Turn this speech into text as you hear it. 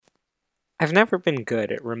I've never been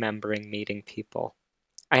good at remembering meeting people.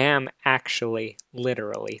 I am actually,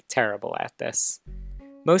 literally, terrible at this.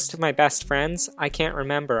 Most of my best friends, I can't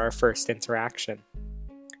remember our first interaction.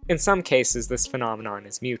 In some cases, this phenomenon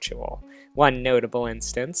is mutual. One notable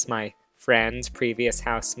instance, my friend, previous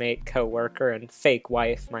housemate, co-worker, and fake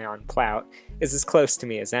wife, my on clout, is as close to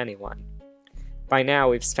me as anyone. By now,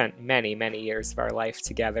 we've spent many, many years of our life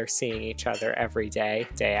together, seeing each other every day,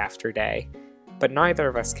 day after day. But neither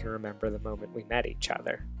of us can remember the moment we met each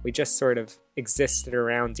other. We just sort of existed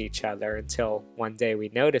around each other until one day we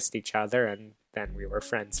noticed each other, and then we were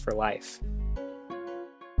friends for life.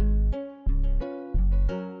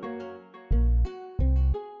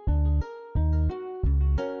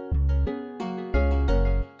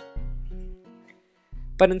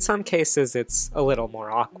 But in some cases, it's a little more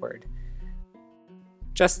awkward.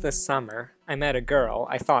 Just this summer, I met a girl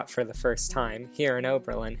I thought for the first time here in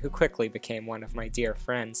Oberlin who quickly became one of my dear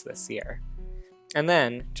friends this year. And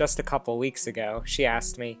then, just a couple weeks ago, she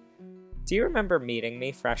asked me, "Do you remember meeting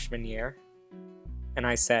me freshman year?" And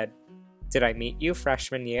I said, "Did I meet you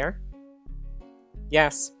freshman year?"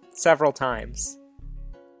 "Yes, several times."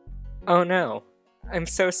 "Oh no, I'm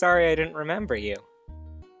so sorry I didn't remember you."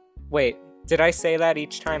 "Wait, did I say that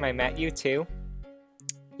each time I met you too?"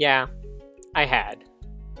 "Yeah, I had."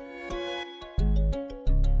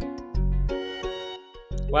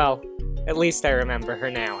 Well, at least I remember her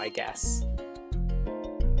now, I guess.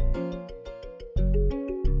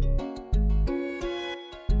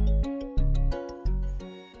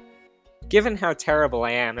 Given how terrible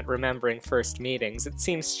I am at remembering first meetings, it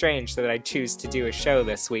seems strange that I'd choose to do a show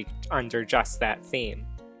this week under just that theme.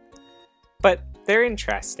 But they're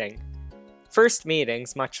interesting. First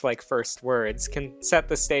meetings, much like first words, can set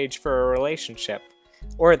the stage for a relationship,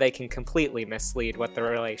 or they can completely mislead what the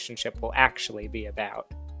relationship will actually be about.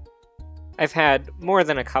 I've had more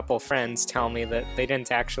than a couple friends tell me that they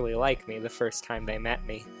didn't actually like me the first time they met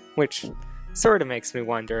me, which sort of makes me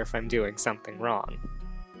wonder if I'm doing something wrong.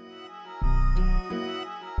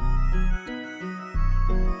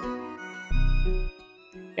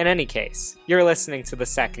 In any case, you're listening to The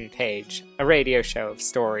Second Page, a radio show of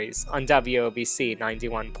stories on WOBC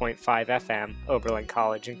 91.5 FM, Oberlin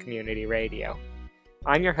College and Community Radio.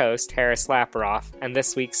 I'm your host, Harris Laparoff, and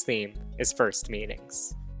this week's theme is First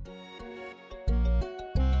Meetings.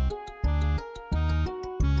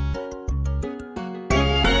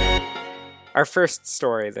 Our first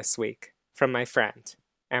story this week, from my friend,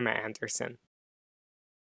 Emma Anderson.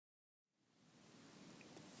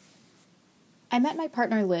 I met my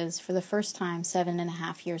partner Liz for the first time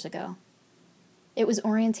 7.5 years ago. It was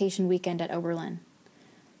orientation weekend at Oberlin.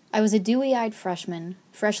 I was a dewy-eyed freshman,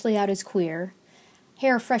 freshly out as queer,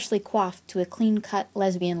 hair freshly coiffed to a clean-cut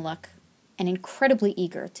lesbian look, and incredibly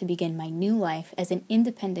eager to begin my new life as an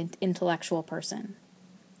independent intellectual person.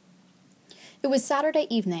 It was Saturday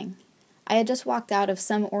evening. I had just walked out of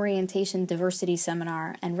some orientation diversity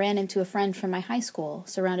seminar and ran into a friend from my high school,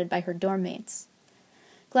 surrounded by her dorm mates.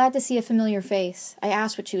 Glad to see a familiar face, I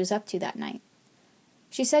asked what she was up to that night.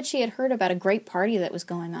 She said she had heard about a great party that was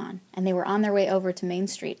going on, and they were on their way over to Main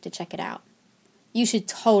Street to check it out. "You should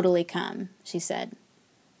totally come," she said.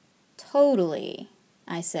 "Totally,"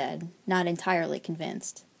 I said, not entirely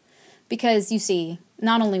convinced. Because, you see,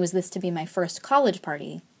 not only was this to be my first college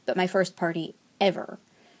party, but my first party ever,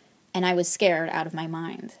 and I was scared out of my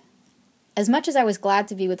mind. As much as I was glad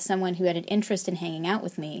to be with someone who had an interest in hanging out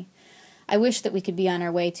with me, I wished that we could be on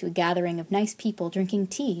our way to a gathering of nice people drinking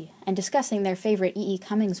tea and discussing their favorite E. E.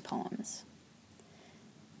 Cummings poems.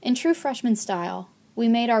 In true freshman style, we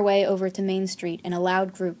made our way over to Main Street in a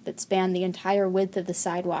loud group that spanned the entire width of the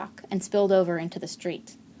sidewalk and spilled over into the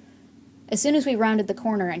street. As soon as we rounded the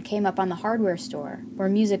corner and came up on the hardware store, where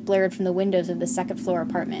music blared from the windows of the second-floor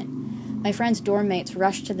apartment, my friend's dorm mates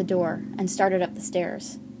rushed to the door and started up the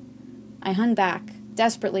stairs. I hung back,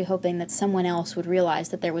 desperately hoping that someone else would realize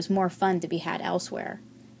that there was more fun to be had elsewhere.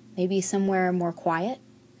 Maybe somewhere more quiet?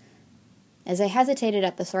 As I hesitated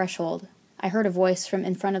at the threshold, I heard a voice from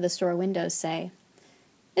in front of the store windows say,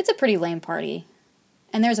 "It's a pretty lame party,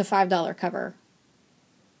 and there's a $5 cover."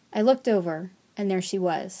 I looked over, and there she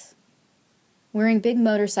was. Wearing big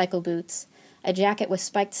motorcycle boots, a jacket with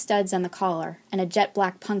spiked studs on the collar, and a jet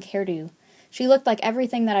black punk hairdo, she looked like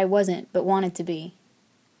everything that I wasn't but wanted to be.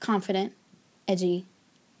 Confident, edgy,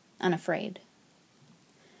 unafraid.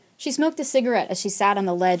 She smoked a cigarette as she sat on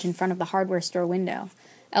the ledge in front of the hardware store window,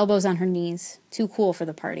 elbows on her knees, too cool for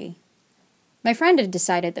the party. My friend had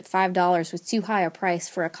decided that $5 was too high a price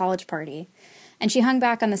for a college party, and she hung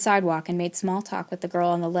back on the sidewalk and made small talk with the girl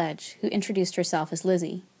on the ledge, who introduced herself as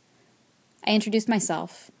Lizzie. I introduced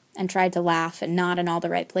myself, and tried to laugh and nod in all the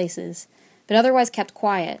right places, but otherwise kept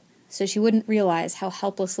quiet, so she wouldn't realize how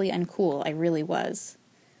helplessly uncool I really was.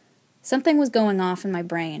 Something was going off in my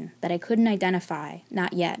brain that I couldn't identify,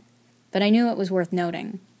 not yet, but I knew it was worth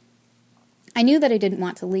noting. I knew that I didn't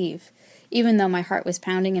want to leave, even though my heart was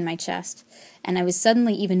pounding in my chest, and I was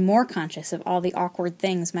suddenly even more conscious of all the awkward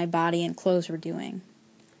things my body and clothes were doing.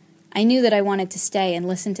 I knew that I wanted to stay and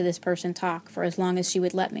listen to this person talk for as long as she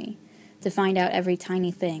would let me, to find out every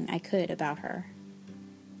tiny thing I could about her.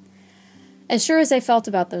 As sure as I felt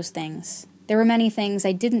about those things, there were many things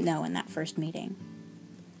I didn't know in that first meeting.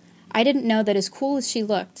 I didn't know that as cool as she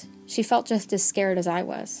looked, she felt just as scared as I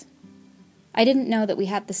was. I didn't know that we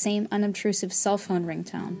had the same unobtrusive cell phone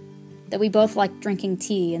ringtone, that we both liked drinking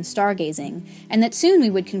tea and stargazing, and that soon we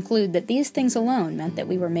would conclude that these things alone meant that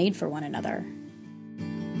we were made for one another.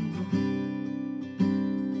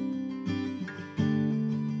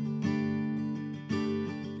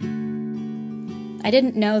 I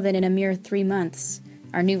didn't know that in a mere 3 months,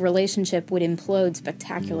 our new relationship would implode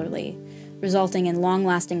spectacularly, resulting in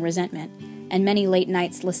long-lasting resentment and many late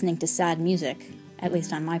nights listening to sad music, at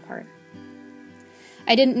least on my part.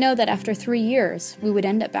 I didn't know that after 3 years, we would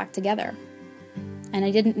end up back together. And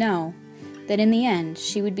I didn't know that in the end,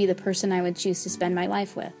 she would be the person I would choose to spend my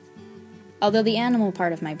life with. Although the animal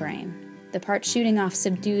part of my brain, the part shooting off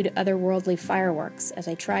subdued otherworldly fireworks as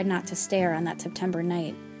I tried not to stare on that September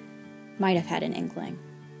night, might have had an inkling.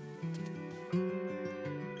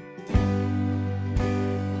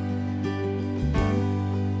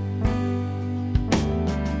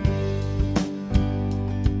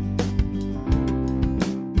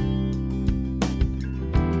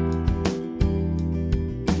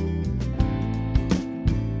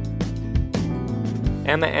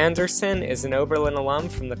 Emma Anderson is an Oberlin alum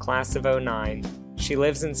from the class of '09. She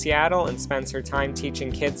lives in Seattle and spends her time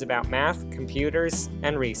teaching kids about math, computers,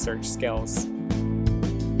 and research skills.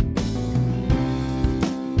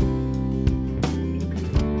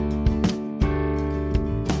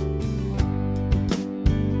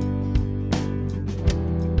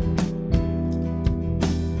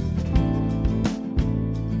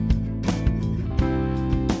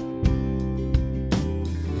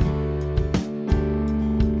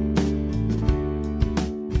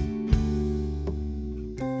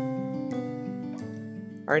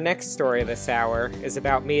 Our next story this hour is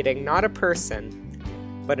about meeting not a person,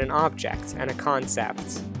 but an object and a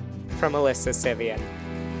concept, from Alyssa Sivian.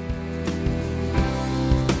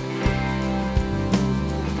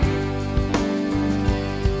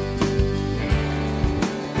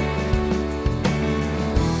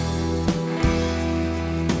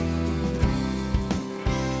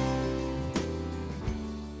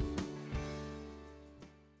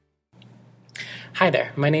 Hi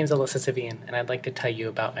there, my name's Alyssa Sivian, and I'd like to tell you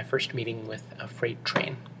about my first meeting with a freight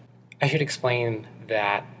train. I should explain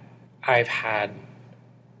that I've had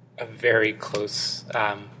a very close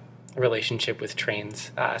relationship with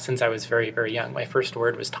trains since I was very, very young. My first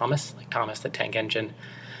word was Thomas, like Thomas the Tank Engine.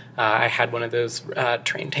 I had one of those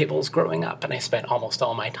train tables growing up, and I spent almost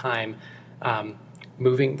all my time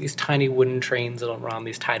moving these tiny wooden trains around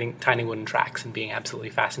these tiny wooden tracks and being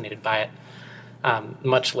absolutely fascinated by it.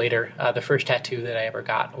 Much later, the first tattoo that I ever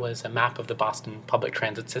got was a map of the Boston public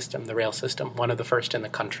transit system, the rail system, one of the first in the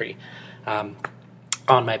country, on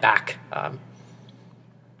my back.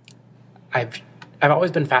 I've always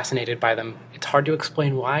been fascinated by them. It's hard to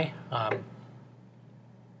explain why.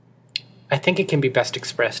 I think it can be best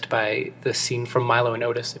expressed by the scene from Milo and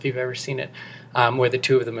Otis, if you've ever seen it, where the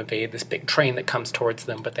two of them evade this big train that comes towards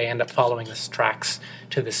them, but they end up following the tracks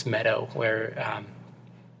to this meadow where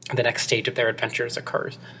the next stage of their adventures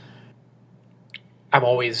occurs. I've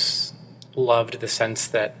always loved the sense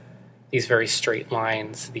that these very straight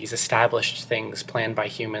lines, these established things planned by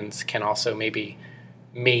humans, can also maybe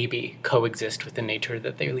coexist with the nature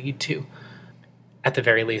that they lead to. At the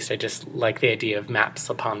very least, I just like the idea of maps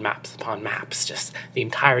upon maps upon maps, just the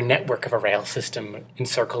entire network of a rail system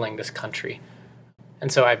encircling this country.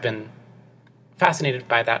 And so I've been fascinated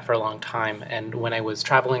by that for a long time, and when I was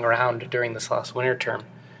traveling around during this last winter term,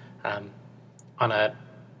 on a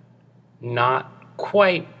not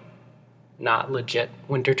legit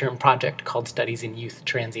winter term project called Studies in Youth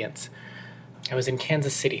Transients, I was in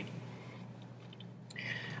Kansas City.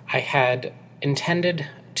 I had intended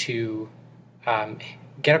to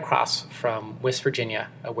get across from West Virginia,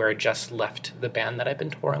 where I just left the band that I've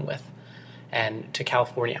been touring with, and to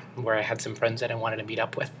California, where I had some friends that I wanted to meet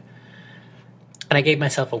up with. And I gave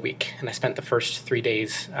myself a week, and I spent the first 3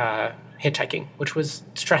 days hitchhiking, which was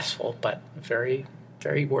stressful, but very,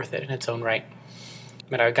 very worth it in its own right.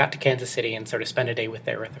 But I got to Kansas City and sort of spent a day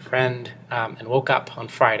there with a friend, and woke up on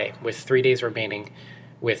Friday with 3 days remaining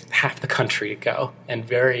with half the country to go, and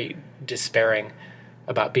very despairing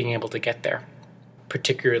about being able to get there,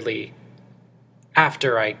 particularly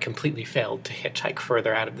after I completely failed to hitchhike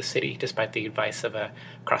further out of the city, despite the advice of a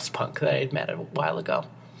crust punk that I had met a while ago.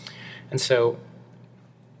 And so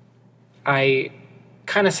I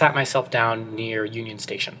kind of sat myself down near Union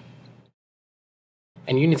Station.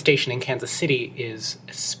 And Union Station in Kansas City is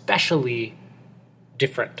especially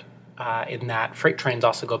different in that freight trains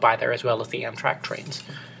also go by there as well as the Amtrak trains.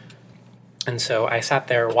 And so I sat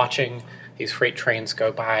there watching these freight trains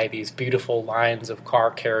go by, these beautiful lines of car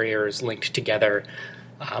carriers linked together,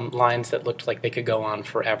 lines that looked like they could go on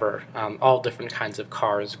forever, all different kinds of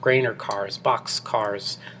cars, grainer cars, box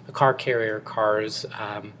cars, the car carrier cars,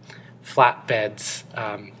 flatbeds,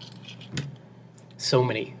 so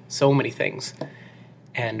many things.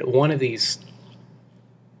 And one of these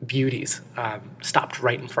beauties stopped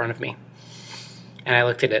right in front of me. And I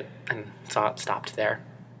looked at it and saw it stopped there.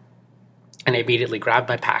 And I immediately grabbed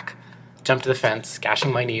my pack, jumped to the fence,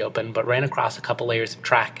 gashing my knee open, but ran across a couple layers of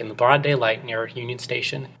track in the broad daylight near Union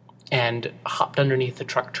Station and hopped underneath the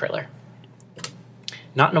truck trailer.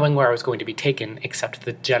 Not knowing where I was going to be taken, except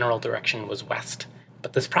the general direction was west.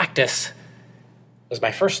 But this practice was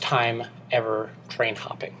my first time ever train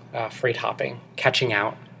hopping, freight hopping, catching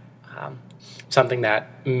out, something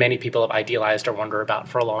that many people have idealized or wondered about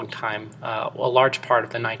for a long time. A large part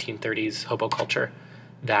of the 1930s hobo culture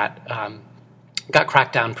that got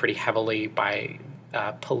cracked down pretty heavily by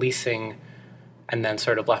policing and then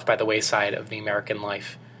sort of left by the wayside of the American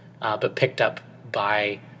life, but picked up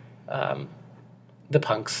by the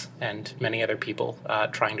punks and many other people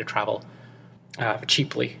trying to travel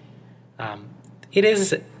cheaply. It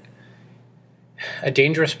is a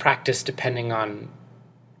dangerous practice depending on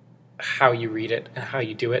how you read it and how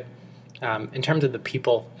you do it. In terms of the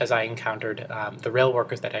people, as I encountered, the rail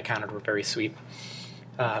workers that I encountered were very sweet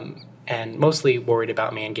and mostly worried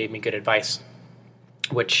about me and gave me good advice,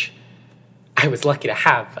 which I was lucky to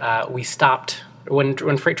have. We stopped,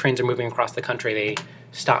 when freight trains are moving across the country, they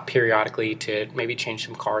stop periodically to maybe change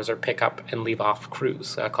some cars or pick up and leave off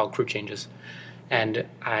crews, called crew changes. And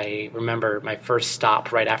I remember my first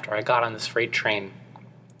stop right after I got on this freight train,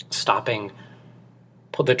 stopping,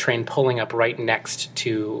 the train pulling up right next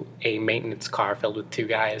to a maintenance car filled with two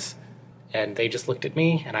guys. And they just looked at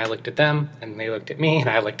me, and I looked at them, and they looked at me, and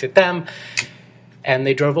I looked at them, and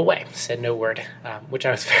they drove away, said no word, which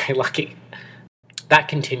I was very lucky. That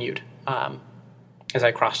continued as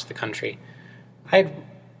I crossed the country. I had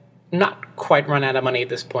not quite run out of money at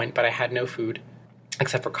this point, but I had no food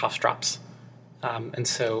except for cough drops. And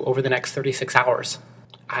so over the next 36 hours,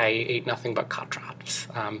 I ate nothing but cough drops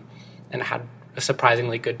and had a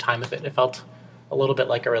surprisingly good time of it. It felt a little bit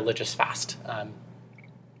like a religious fast,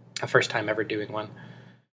 a first time ever doing one.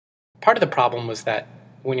 Part of the problem was that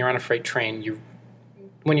when you're on a freight train,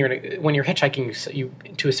 when you're hitchhiking, you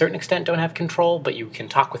to a certain extent don't have control, but you can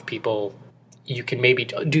talk with people. You can maybe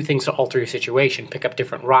do things to alter your situation, pick up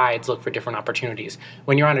different rides, look for different opportunities.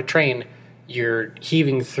 When you're on a train, you're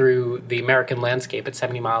heaving through the American landscape at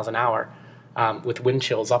 70 miles an hour with wind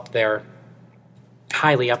chills up there,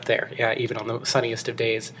 highly up there, even on the sunniest of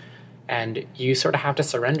days, and you sort of have to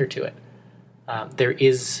surrender to it.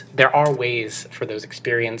 There are ways for those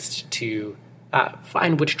experienced to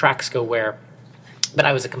find which tracks go where, but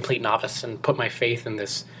I was a complete novice and put my faith in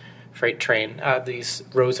this freight train, these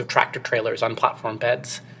rows of tractor trailers on platform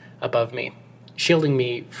beds above me, shielding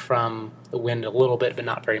me from the wind a little bit, but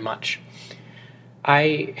not very much.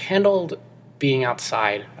 I handled being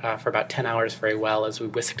outside for about 10 hours very well as we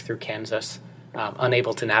whisked through Kansas,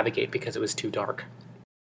 unable to navigate because it was too dark.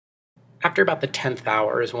 After about the 10th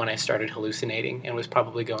hour is when I started hallucinating and was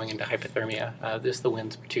probably going into hypothermia. The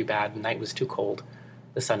winds were too bad, the night was too cold.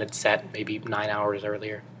 The sun had set maybe 9 hours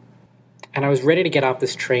earlier. And I was ready to get off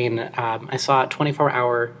this train. I saw a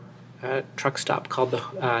 24-hour truck stop called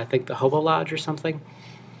I think the Hobo Lodge or something,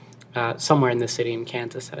 somewhere in the city in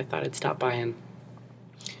Kansas that I thought I'd stop by in.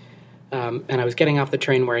 And I was getting off the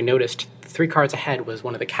train where I noticed 3 cars ahead was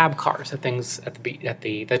one of the cab cars, the things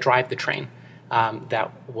that drive the train,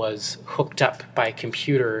 that was hooked up by a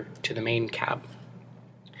computer to the main cab,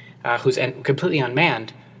 who's completely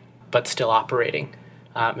unmanned, but still operating.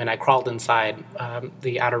 And I crawled inside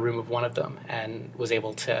the outer room of one of them and was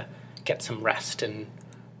able to get some rest and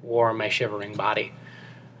warm my shivering body.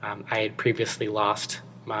 I had previously lost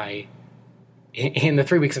in the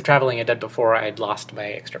 3 weeks of traveling I did before, I had lost my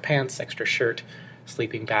extra pants, extra shirt,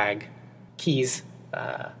 sleeping bag, keys,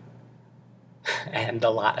 and a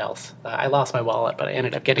lot else. I lost my wallet, but I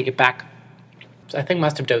ended up getting it back. So I think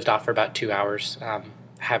must have dozed off for about 2 hours,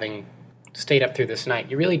 having stayed up through this night.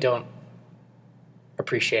 You really don't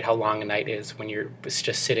appreciate how long a night is when you're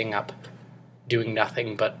just sitting up doing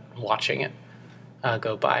nothing but watching it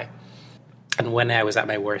go by. And when I was at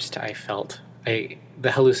my worst, I felt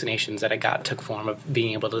the hallucinations that I got took form of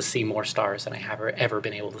being able to see more stars than I have ever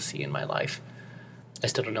been able to see in my life. I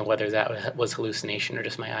still don't know whether that was hallucination or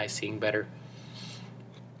just my eyes seeing better.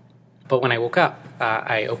 But when I woke up,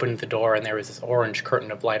 I opened the door and there was this orange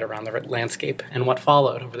curtain of light around the landscape. And what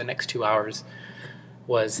followed over the next 2 hours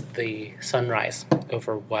was the sunrise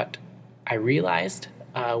over what I realized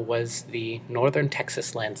was the northern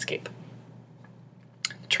Texas landscape.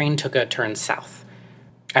 The train took a turn south.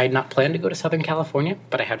 I had not planned to go to Southern California,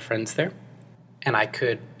 but I had friends there, and I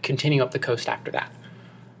could continue up the coast after that.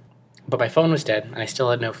 But my phone was dead, and I still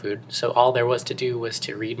had no food, so all there was to do was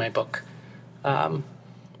to read my book,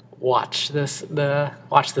 watch the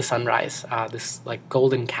sunrise, this like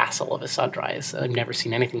golden castle of a sunrise. I've never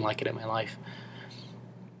seen anything like it in my life.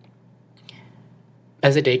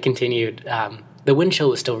 As the day continued, the wind chill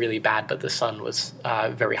was still really bad, but the sun was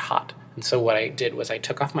very hot. And so what I did was I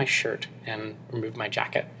took off my shirt and removed my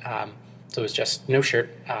jacket. So it was just no shirt,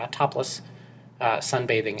 topless,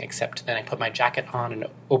 sunbathing, except then I put my jacket on and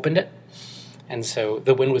opened it. And so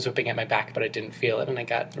the wind was whipping at my back, but I didn't feel it. And I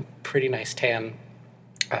got a pretty nice tan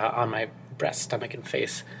on my breast, stomach, and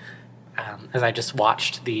face as I just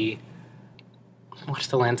watched the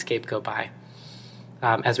landscape go by.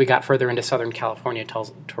 As we got further into Southern California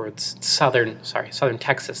towards southern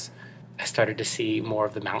Texas, I started to see more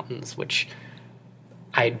of the mountains, which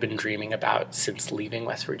I'd been dreaming about since leaving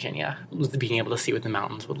West Virginia, being able to see what the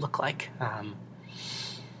mountains would look like.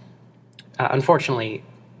 Unfortunately,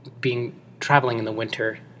 traveling in the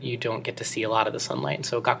winter, you don't get to see a lot of the sunlight, and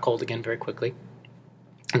so it got cold again very quickly.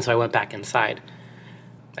 And so I went back inside.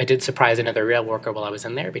 I did surprise another rail worker while I was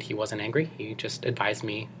in there, but he wasn't angry. He just advised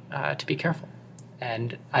me to be careful.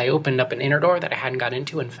 And I opened up an inner door that I hadn't got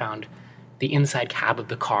into and found the inside cab of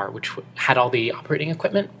the car, which had all the operating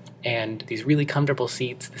equipment and these really comfortable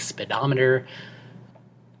seats, the speedometer,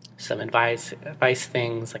 some advice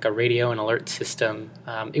things like a radio and alert system.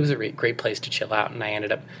 It was a great place to chill out, and I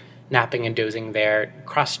ended up napping and dozing there,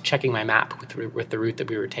 cross-checking my map with the route that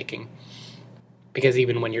we were taking. Because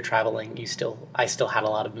even when you're traveling, I still had a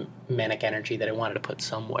lot of manic energy that I wanted to put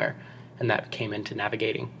somewhere, and that came into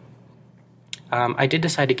navigating. I did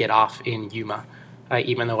decide to get off in Yuma,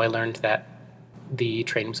 even though I learned that the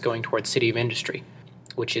train was going towards City of Industry,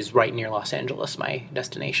 which is right near Los Angeles, my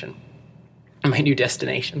new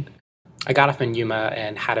destination. I got off in Yuma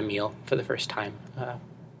and had a meal for the first time,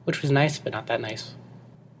 which was nice, but not that nice.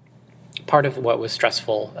 Part of what was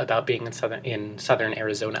stressful about being in southern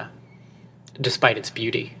Arizona, despite its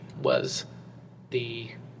beauty, was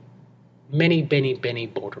the many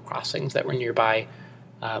border crossings that were nearby,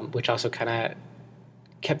 which also kind of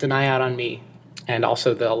kept an eye out on me, and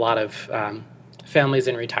also a lot of families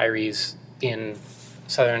and retirees in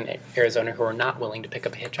southern Arizona who are not willing to pick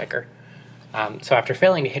up a hitchhiker. So after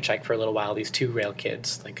failing to hitchhike for a little while, these two rail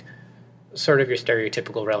kids, like sort of your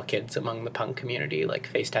stereotypical rail kids among the punk community, like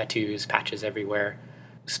face tattoos, patches everywhere,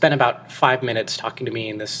 spent about 5 minutes talking to me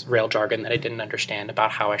in this rail jargon that I didn't understand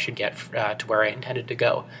about how I should get to where I intended to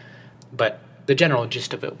go. But the general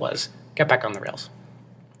gist of it was, get back on the rails.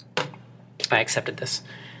 I accepted this.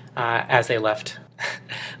 As they left,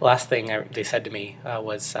 the last thing they said to me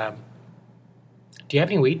was, do you have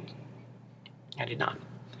any weed? I did not.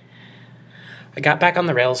 I got back on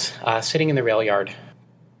the rails, sitting in the rail yard,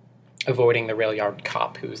 avoiding the rail yard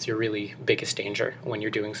cop, who's your really biggest danger when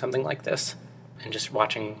you're doing something like this, and just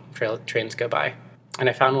watching trains go by. And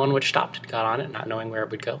I found one which stopped, got on it, not knowing where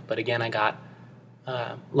it would go. But again, I got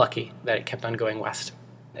lucky that it kept on going west.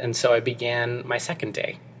 And so I began my second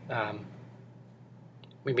day,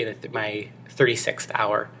 maybe my 36th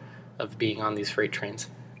hour of being on these freight trains.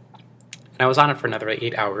 And I was on it for another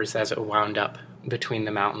 8 hours as it wound up between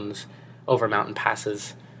the mountains, over mountain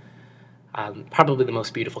passes. Probably the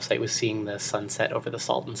most beautiful sight was seeing the sunset over the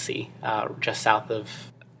Salton Sea, just south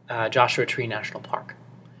of Joshua Tree National Park.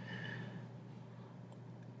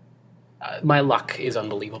 My luck is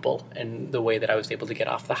unbelievable in the way that I was able to get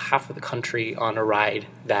off the half of the country on a ride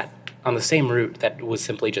on the same route that was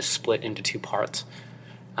simply just split into two parts,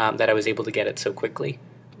 that I was able to get it so quickly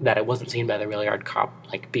that I wasn't seen by the rail yard cop.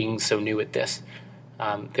 Like, being so new at this,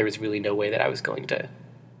 there was really no way that it was going to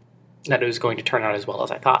turn out as well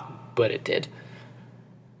as I thought, but it did.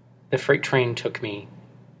 The freight train took me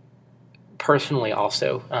personally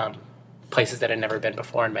also places that I'd never been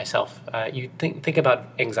before in myself. You think about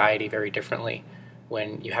anxiety very differently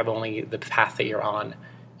when you have only the path that you're on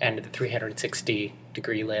and the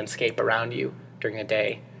 360-degree landscape around you during the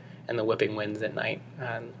day and the whipping winds at night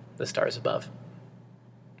and the stars above.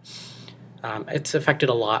 It's affected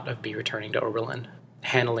a lot of me returning to Oberlin,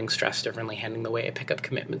 handling stress differently, handling the way I pick up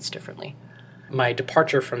commitments differently. My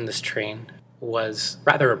departure from this train was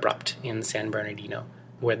rather abrupt in San Bernardino,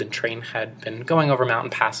 where the train had been going over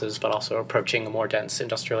mountain passes, but also approaching a more dense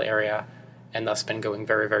industrial area, and thus been going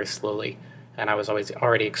very, very slowly, and I was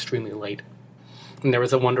already extremely late. And there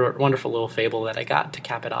was a wonderful little fable that I got to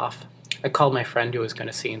cap it off. I called my friend who I was going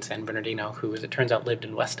to see in San Bernardino, who, as it turns out, lived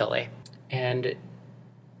in West LA, and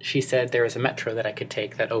she said there was a metro that I could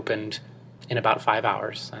take that opened in about 5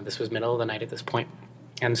 hours. This was middle of the night at this point.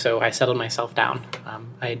 And so I settled myself down.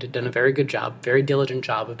 I had done a very good job, very diligent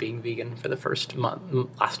job of being vegan for the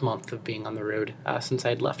last month of being on the road since I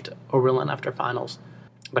had left Oberlin after finals.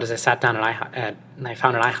 But as I sat down and I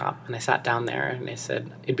found an IHOP, and I sat down there, and I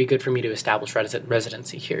said, it'd be good for me to establish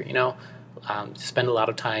residency here, spend a lot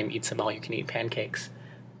of time, eat some all-you-can-eat pancakes,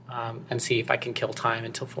 and see if I can kill time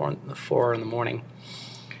until 4 in the morning.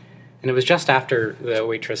 And it was just after the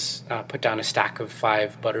waitress put down a stack of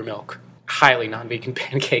 5 buttermilk, highly non-vegan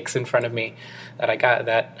pancakes in front of me that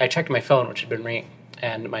I checked my phone, which had been ringing,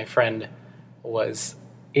 and my friend was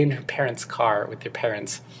in her parents' car with their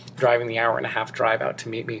parents, driving the hour-and-a-half drive out to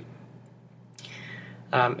meet me.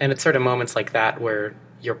 And it's sort of moments like that where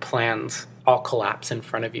your plans all collapse in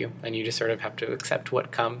front of you, and you just sort of have to accept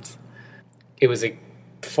what comes. It was a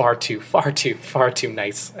far too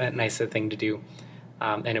nice a thing to do.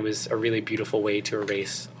 And it was a really beautiful way to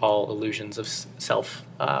erase all illusions of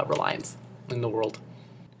self-reliance in the world.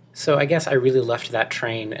 So I guess I really left that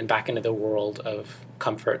train and back into the world of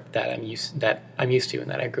comfort that I'm used to and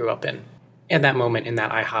that I grew up in. At that moment, in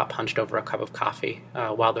that IHOP, hunched over a cup of coffee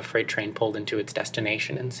while the freight train pulled into its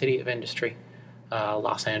destination in the City of Industry,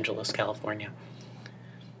 Los Angeles, California.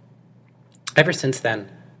 Ever since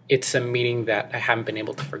then, it's a meeting that I haven't been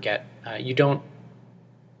able to forget. You don't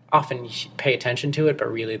often pay attention to it,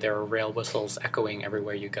 but really there are rail whistles echoing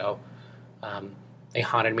everywhere you go. They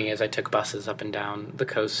haunted me as I took buses up and down the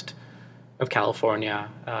coast of California,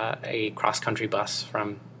 a cross-country bus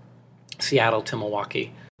from Seattle to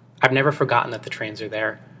Milwaukee. I've never forgotten that the trains are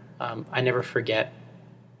there. I never forget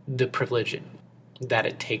the privilege that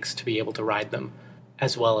it takes to be able to ride them,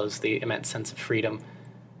 as well as the immense sense of freedom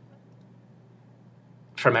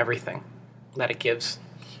from everything that it gives.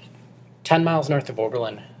 10 miles north of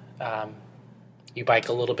Oberlin, you bike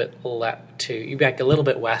a little bit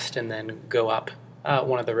west and then go up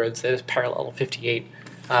one of the roads that is parallel 58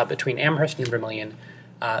 between Amherst and Vermilion.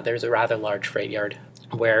 There's a rather large freight yard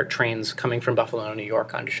where trains coming from Buffalo, New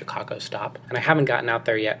York onto Chicago stop. And I haven't gotten out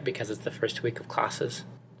there yet because it's the first week of classes.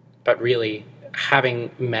 But really,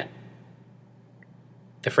 having met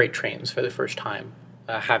the freight trains for the first time,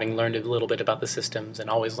 having learned a little bit about the systems and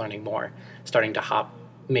always learning more, starting to hop,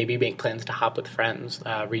 maybe make plans to hop with friends,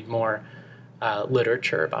 read more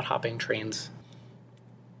literature about hopping trains,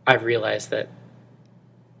 I've realized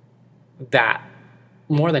that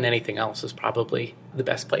more than anything else, is probably the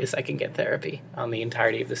best place I can get therapy on the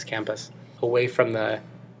entirety of this campus, away from the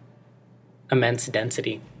immense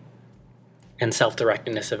density and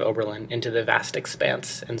self-directedness of Oberlin into the vast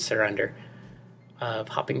expanse and surrender of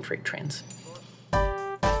hopping freight trains.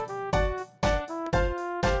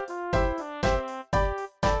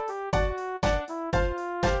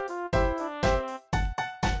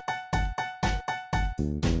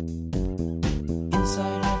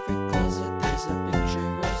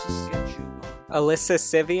 Alyssa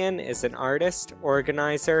Sivian is an artist,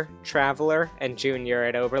 organizer, traveler, and junior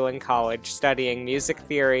at Oberlin College studying music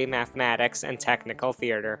theory, mathematics, and technical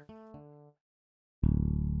theater.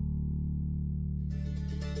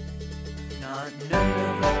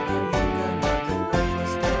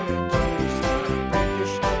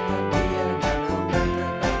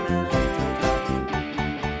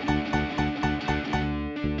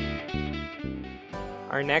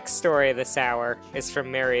 Our next story this hour is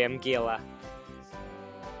from Miriam Gila.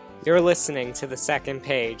 You're listening to The Second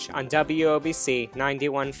Page on WOBC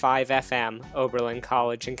 91.5 FM, Oberlin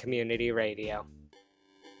College and Community Radio.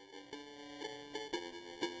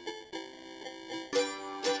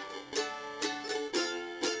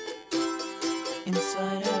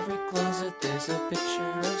 Inside every closet there's a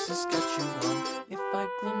picture of Saskatchewan. If I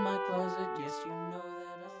clean my closet, yes, you know that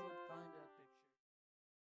I would find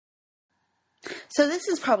a picture. So this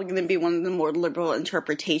is probably going to be one of the more liberal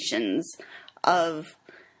interpretations of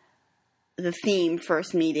the theme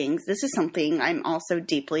first meetings. This is something I'm also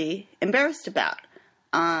deeply embarrassed about.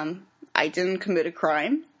 I didn't commit a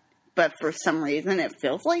crime, but for some reason it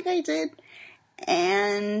feels like I did.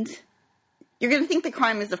 And you're going to think the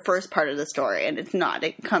crime is the first part of the story, and it's not.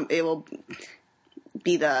 It will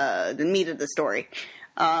be the meat of the story,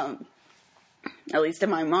 at least in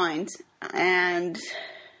my mind. And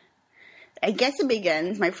I guess it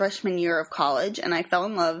begins my freshman year of college, and I fell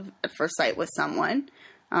in love at first sight with someone.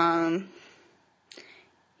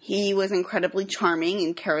 He was incredibly charming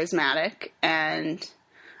and charismatic, and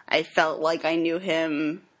I felt like I knew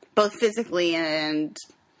him both physically and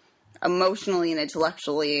emotionally and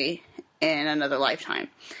intellectually in another lifetime.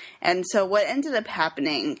 And so what ended up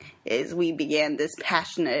happening is we began this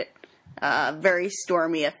passionate, very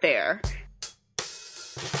stormy affair.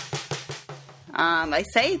 I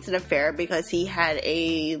say it's an affair because he had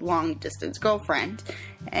a long-distance girlfriend,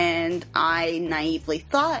 and I naively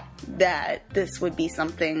thought that this would be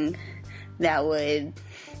something that would,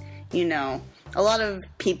 a lot of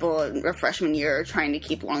people in their freshman year are trying to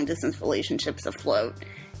keep long-distance relationships afloat,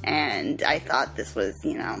 and I thought this was,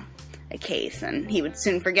 a case, and he would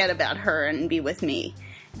soon forget about her and be with me.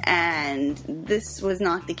 And this was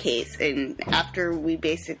not the case, and after we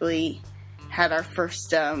basically had our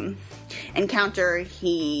first encounter,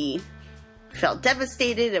 he felt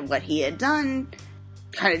devastated at what he had done,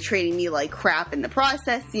 kind of treating me like crap in the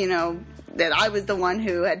process, that I was the one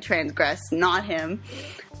who had transgressed, not him.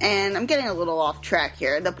 And I'm getting a little off track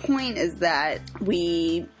here. The point is that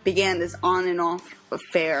we began this on and off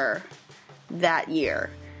affair that year.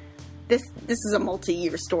 This is a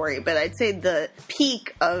multi-year story, but I'd say the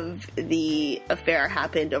peak of the affair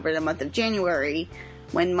happened over the month of January,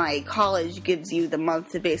 when my college gives you the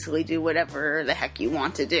month to basically do whatever the heck you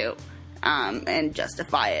want to do, and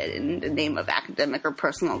justify it in the name of academic or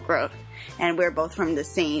personal growth. And we're both from the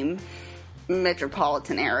same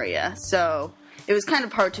metropolitan area, so it was kind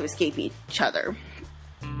of hard to escape each other.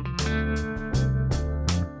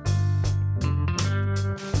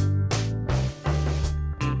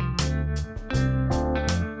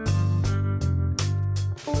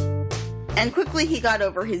 And quickly he got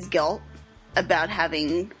over his guilt about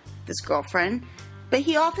having this girlfriend, but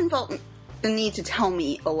he often felt the need to tell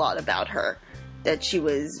me a lot about her, that she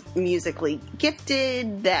was musically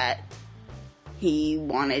gifted, that he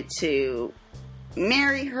wanted to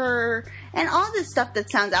marry her, and all this stuff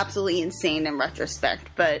that sounds absolutely insane in retrospect,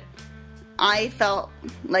 but I felt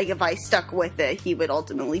like if I stuck with it, he would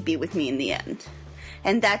ultimately be with me in the end.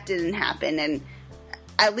 And that didn't happen, and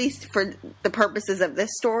at least for the purposes of this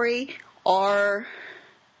story, our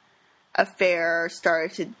affair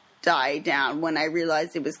started to die down when I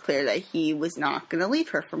realized it was clear that he was not going to leave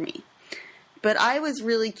her for me. But I was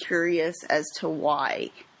really curious as to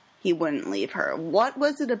why he wouldn't leave her. What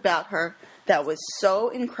was it about her that was so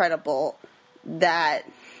incredible that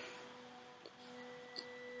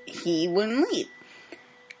he wouldn't leave?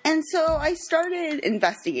 And so I started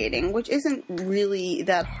investigating, which isn't really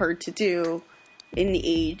that hard to do in the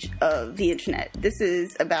age of the internet. This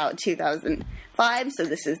is about 2005, so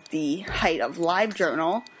this is the height of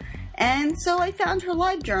LiveJournal. And so I found her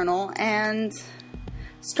LiveJournal and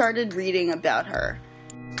started reading about her.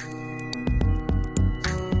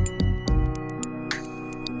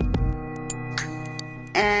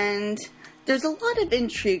 And there's a lot of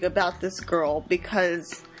intrigue about this girl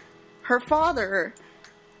because her father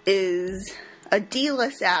is a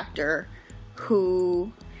D-list actor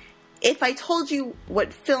who, if I told you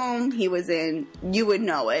what film he was in, you would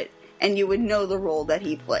know it, and you would know the role that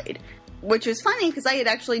he played. Which was funny, because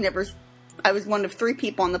I was one of 3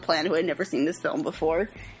 people on the planet who had never seen this film before.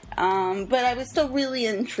 But I was still really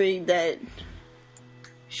intrigued that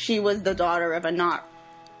she was the daughter of a not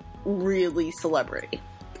really celebrity.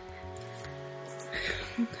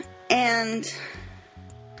 And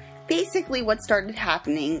basically what started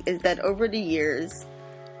happening is that over the years,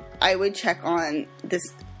 I would check on this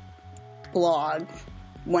blog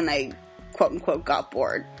when I quote-unquote got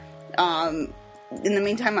bored. In the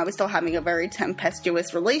meantime, I was still having a very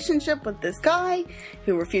tempestuous relationship with this guy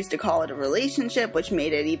who refused to call it a relationship, which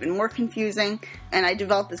made it even more confusing. And I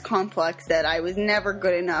developed this complex that I was never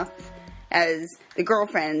good enough as the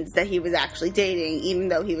girlfriends that he was actually dating, even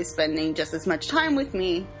though he was spending just as much time with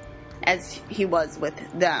me as he was with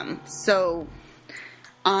them. So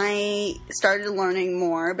I started learning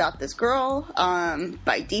more about this girl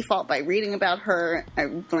by default, by reading about her. I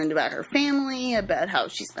learned about her family, about how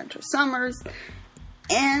she spent her summers,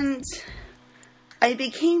 and I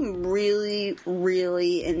became really,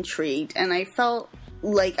 really intrigued, and I felt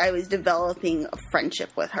like I was developing a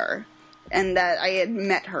friendship with her, and that I had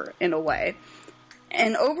met her in a way.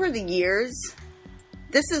 And over the years,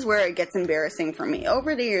 this is where it gets embarrassing for me.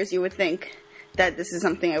 Over the years, you would think that this is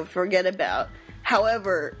something I would forget about.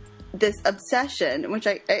 However, this obsession, which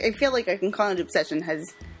I feel like I can call it an obsession,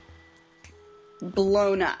 has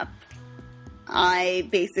blown up. I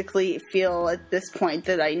basically feel at this point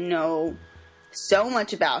that I know so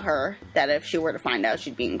much about her that if she were to find out,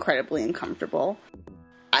 she'd be incredibly uncomfortable.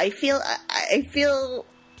 I feel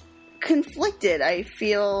conflicted. I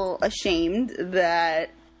feel ashamed that,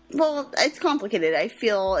 well, it's complicated. I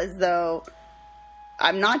feel as though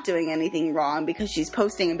I'm not doing anything wrong because she's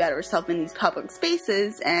posting about herself in these public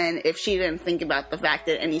spaces, and if she didn't think about the fact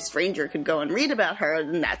that any stranger could go and read about her,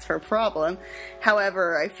 then that's her problem.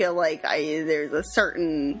 However, I feel like there's a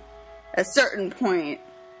certain point,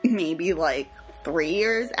 maybe like 3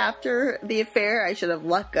 years after the affair, I should have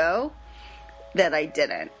let go, that I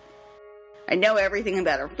didn't. I know everything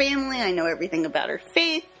about her family, I know everything about her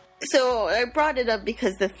faith, so I brought it up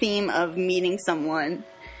because the theme of meeting someone,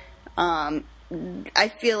 I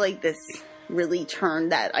feel like this really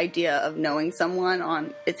turned that idea of knowing someone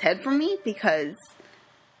on its head for me, because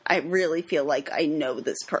I really feel like I know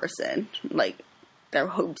this person, like their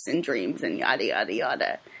hopes and dreams and yada yada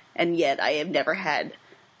yada, and yet I have never had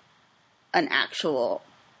an actual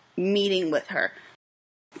meeting with her.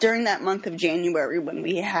 During that month of January when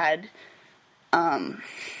we had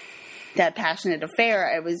that passionate affair,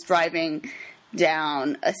 I was driving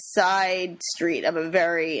down a side street of a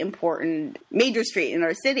very important major street in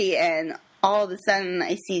our city, and all of a sudden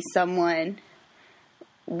I see someone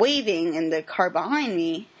waving in the car behind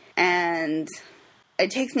me, and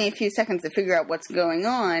it takes me a few seconds to figure out what's going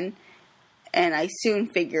on, and I soon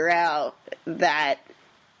figure out that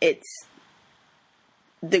it's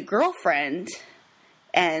the girlfriend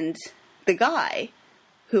and the guy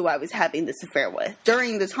who I was having this affair with.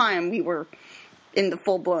 During the time we were in the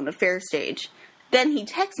full-blown affair stage. Then he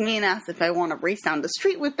texts me and asks if I want to race down the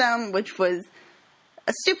street with them, which was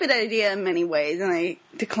a stupid idea in many ways, and I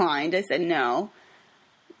declined. I said no.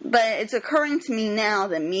 But it's occurring to me now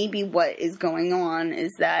that maybe what is going on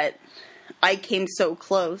is that I came so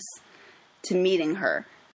close to meeting her.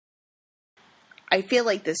 I feel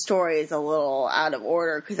like this story is a little out of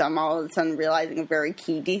order because I'm all of a sudden realizing a very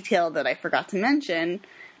key detail that I forgot to mention,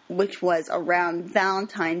 which was around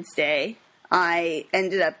Valentine's Day, I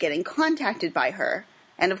ended up getting contacted by her.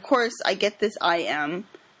 And of course, I get this IM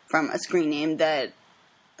from a screen name that,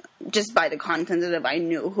 just by the content of it, I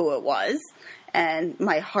knew who it was. And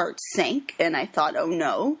my heart sank, and I thought, oh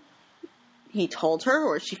no, he told her,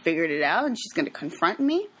 or she figured it out, and she's going to confront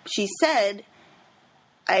me. She said,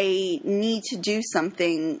 I need to do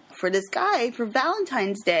something for this guy for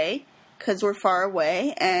Valentine's Day, because we're far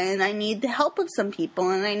away, and I need the help of some people,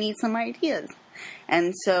 and I need some ideas.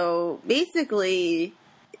 And so, basically,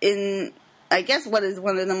 in, I guess, what is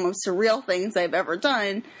one of the most surreal things I've ever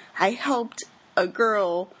done, I helped a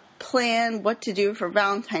girl plan what to do for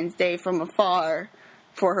Valentine's Day from afar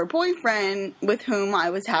for her boyfriend with whom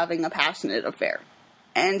I was having a passionate affair.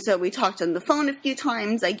 And so we talked on the phone a few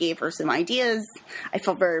times. I gave her some ideas. I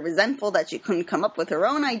felt very resentful that she couldn't come up with her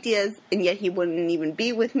own ideas, and yet he wouldn't even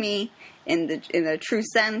be with me in a true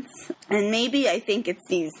sense. And maybe I think it's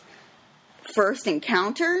these first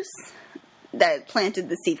encounters that planted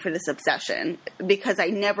the seed for this obsession, because I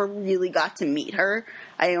never really got to meet her.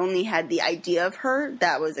 I only had the idea of her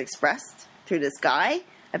that was expressed through this guy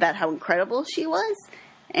about how incredible she was,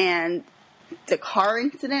 and the car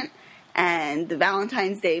incident and the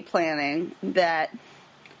Valentine's Day planning, that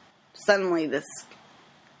suddenly this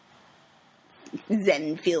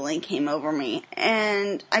zen feeling came over me.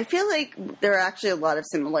 And I feel like there are actually a lot of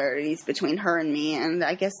similarities between her and me, and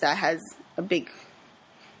I guess that has a big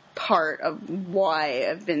part of why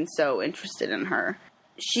I've been so interested in her.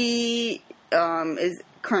 She is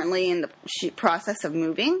currently in the process of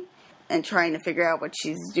moving and trying to figure out what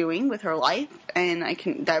she's doing with her life, and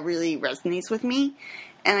that really resonates with me.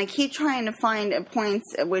 And I keep trying to find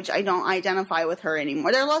points at which I don't identify with her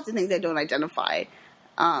anymore. There are lots of things I don't identify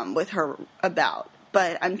with her about,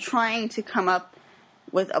 but I'm trying to come up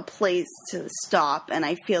with a place to stop, and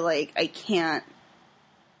I feel like I can't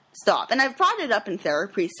stop. And I've brought it up in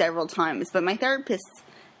therapy several times, but my therapists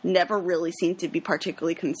never really seem to be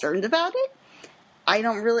particularly concerned about it.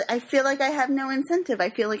 I feel like I have no incentive. I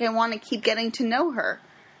feel like I want to keep getting to know her.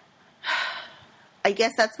 I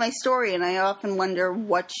guess that's my story, and I often wonder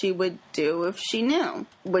what she would do if she knew.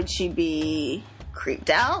 Would she be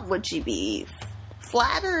creeped out? Would she be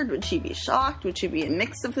flattered? Would she be shocked? Would she be a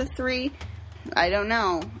mix of the three? I don't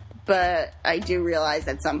know, but I do realize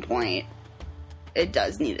at some point it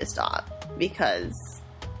does need to stop, because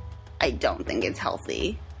I don't think it's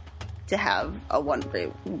healthy to have a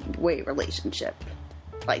one-way relationship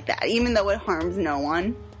like that, even though it harms no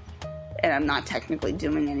one, and I'm not technically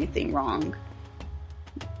doing anything wrong.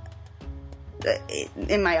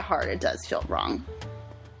 In my heart, it does feel wrong,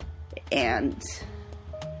 and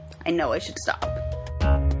I know I should stop.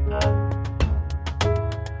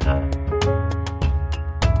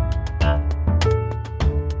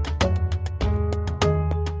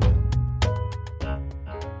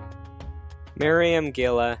 Miriam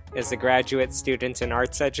Gilla is a graduate student in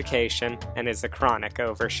arts education and is a chronic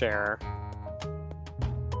oversharer.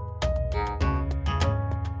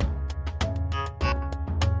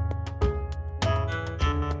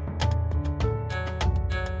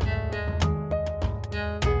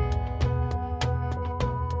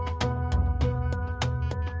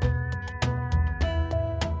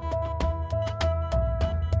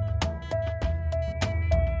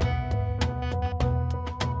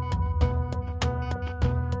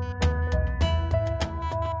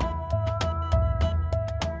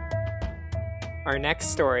 Our next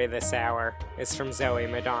story this hour is from Zoe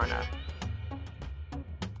Madonna.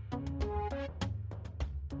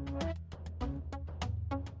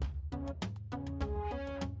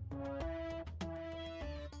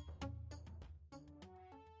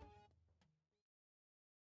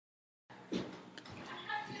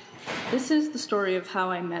 This is the story of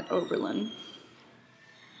how I met Oberlin.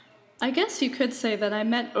 I guess you could say that I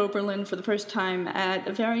met Oberlin for the first time at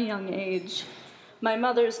a very young age. My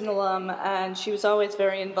mother's an alum, and she was always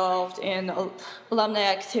very involved in alumni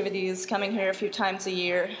activities, coming here a few times a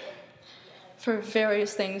year for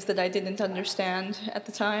various things that I didn't understand at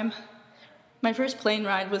the time. My first plane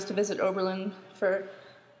ride was to visit Oberlin for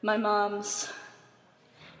my mom's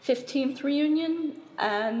 15th reunion,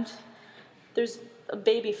 and there's a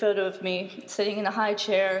baby photo of me sitting in a high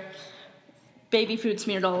chair, baby food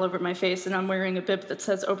smeared all over my face, and I'm wearing a bib that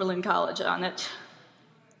says Oberlin College on it.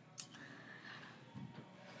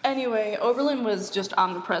 Anyway, Oberlin was just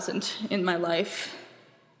omnipresent in my life.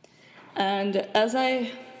 And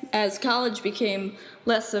as college became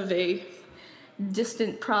less of a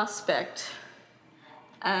distant prospect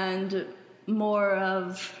and more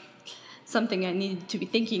of something I needed to be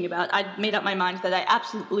thinking about, I made up my mind that I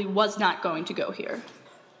absolutely was not going to go here.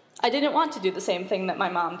 I didn't want to do the same thing that my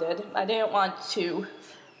mom did. I didn't want to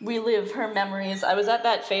relive her memories. I was at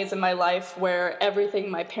that phase in my life where everything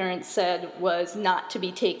my parents said was not to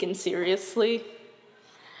be taken seriously.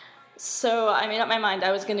 So I made up my mind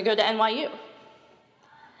I was going to go to NYU.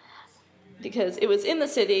 Because it was in the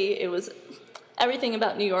city, it was everything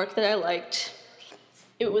about New York that I liked.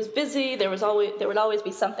 It was busy, there would always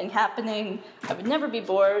be something happening, I would never be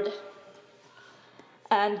bored,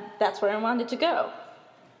 and that's where I wanted to go.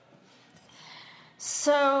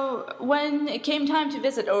 So when it came time to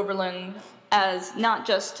visit Oberlin as not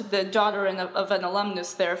just the daughter of an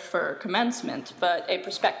alumnus there for commencement, but a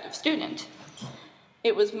prospective student,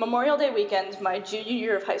 it was Memorial Day weekend, my junior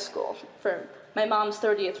year of high school, for my mom's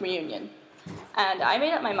 30th reunion. And I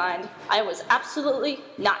made up my mind I was absolutely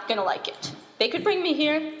not going to like it. They could bring me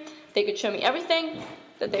here, they could show me everything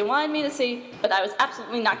that they wanted me to see, but I was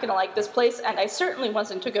absolutely not going to like this place, and I certainly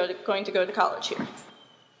wasn't going to go to college here.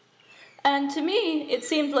 And to me, it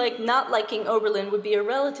seemed like not liking Oberlin would be a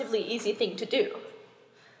relatively easy thing to do.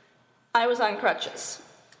 I was on crutches.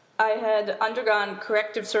 I had undergone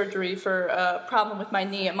corrective surgery for a problem with my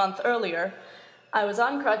knee a month earlier. I was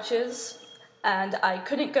on crutches, and I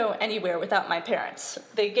couldn't go anywhere without my parents.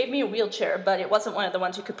 They gave me a wheelchair, but it wasn't one of the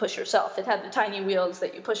ones you could push yourself. It had the tiny wheels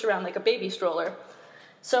that you push around like a baby stroller.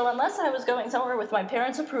 So unless I was going somewhere with my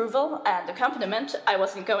parents' approval and accompaniment, I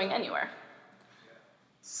wasn't going anywhere.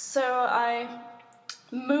 So I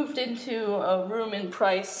moved into a room in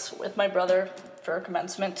Price with my brother for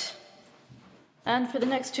commencement. And for the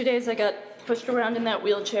next 2 days, I got pushed around in that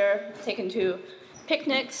wheelchair, taken to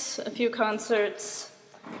picnics, a few concerts,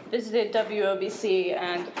 visited WOBC,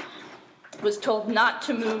 and was told not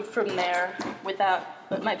to move from there without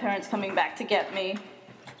my parents coming back to get me.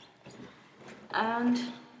 And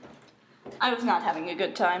I was not having a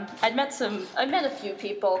good time. I met a few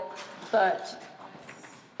people, but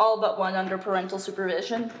all but one under parental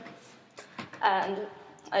supervision. And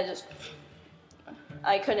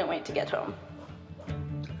I couldn't wait to get home.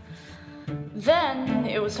 Then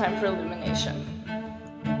it was time for illumination.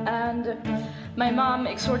 And my mom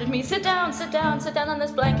exhorted me, sit down on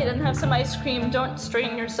this blanket and have some ice cream. Don't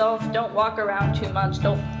strain yourself, don't walk around too much,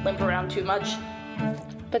 don't limp around too much.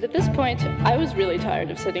 But at this point, I was really tired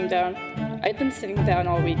of sitting down. I'd been sitting down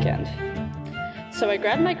all weekend. So I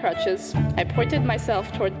grabbed my crutches, I pointed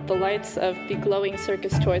myself toward the lights of the glowing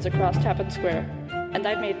circus toys across Tappan Square, and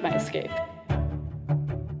I made my escape.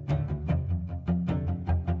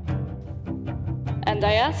 And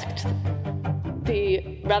I asked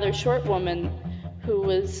the rather short woman who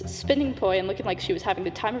was spinning poi and looking like she was having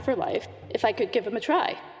the time of her life if I could give him a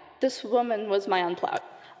try. This woman was Mayan Plout.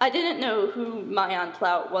 I didn't know who Mayan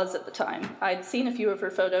Plout was at the time. I'd seen a few of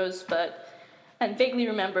her photos, and vaguely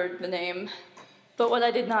remembered the name. But what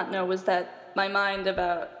I did not know was that my mind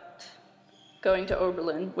about going to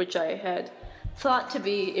Oberlin, which I had thought to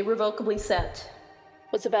be irrevocably set,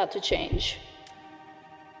 was about to change.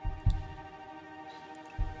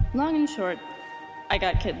 Long and short, I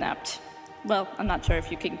got kidnapped. Well, I'm not sure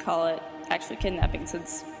if you can call it actually kidnapping,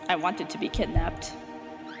 since I wanted to be kidnapped.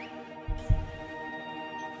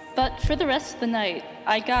 But for the rest of the night,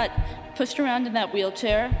 I got pushed around in that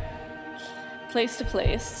wheelchair, place to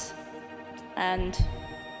place, and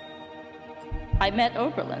I met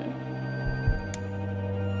Oberlin.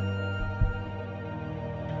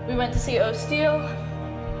 We went to see O Steel,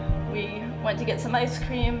 we went to get some ice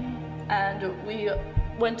cream, and we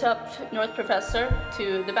went up North Professor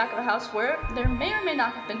to the back of a house where there may or may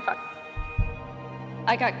not have been fire.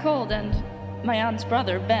 I got cold, and my aunt's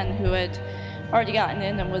brother, Ben, who had already gotten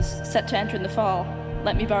in and was set to enter in the fall,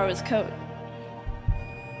 let me borrow his coat.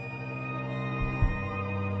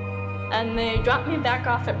 And they dropped me back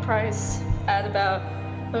off at Price at about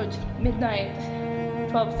midnight,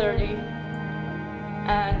 12:30.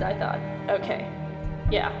 And I thought, okay,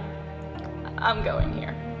 yeah, I'm going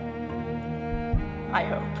here. I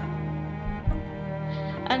hope.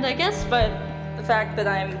 And I guess by the fact that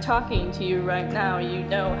I'm talking to you right now, you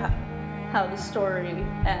know how the story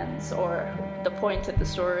ends, or the point of the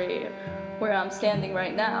story, where I'm standing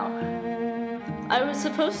right now. I was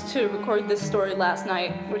supposed to record this story last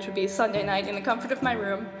night, which would be Sunday night, in the comfort of my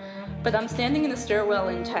room, but I'm standing in a stairwell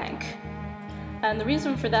in Tank. And the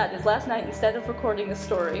reason for that is last night, instead of recording the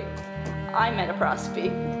story, I met a Prosby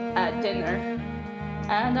at dinner,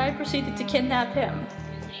 and I proceeded to kidnap him.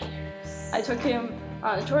 I took him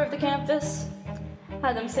on a tour of the campus,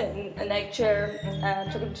 had him sit in an egg chair,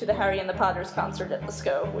 and took him to the Harry and the Potters concert at the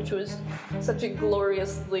SCO, which was such a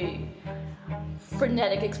gloriously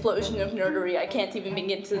frenetic explosion of nerdery, I can't even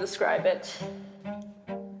begin to describe it.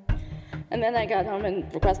 And then I got home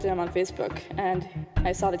and requested him on Facebook, and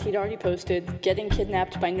I saw that he'd already posted, "Getting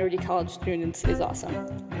kidnapped by nerdy college students is awesome."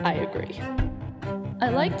 I agree. I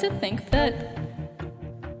like to think that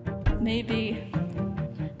maybe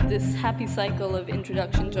this happy cycle of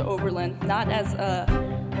introduction to Oberlin, not as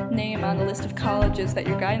a name on a list of colleges that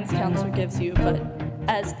your guidance counselor gives you, but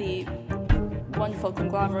as the wonderful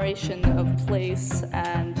conglomeration of place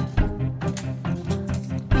and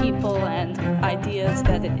people and ideas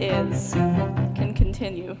that it is, can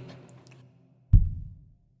continue.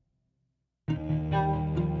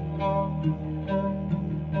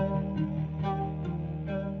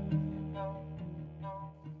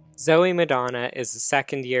 Zoe Madonna is a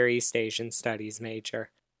second-year East Asian Studies major.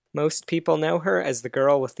 Most people know her as the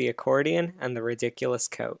girl with the accordion and the ridiculous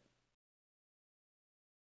coat.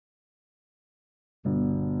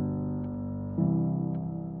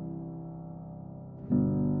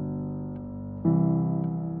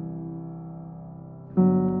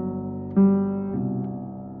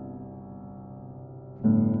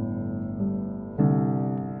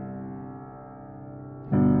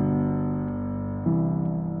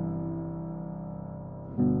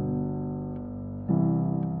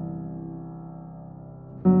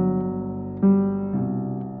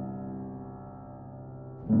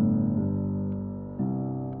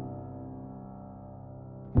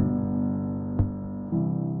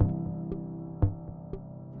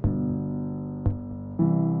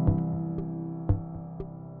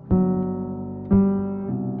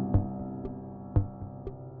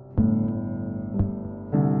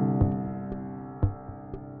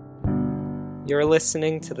 You're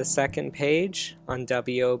listening to The Second Page on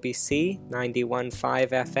WOBC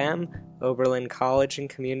 91.5 FM, Oberlin College and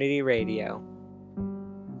Community Radio.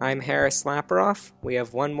 I'm Harris Laparoff. We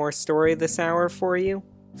have one more story this hour for you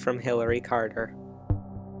from Hillary Carter.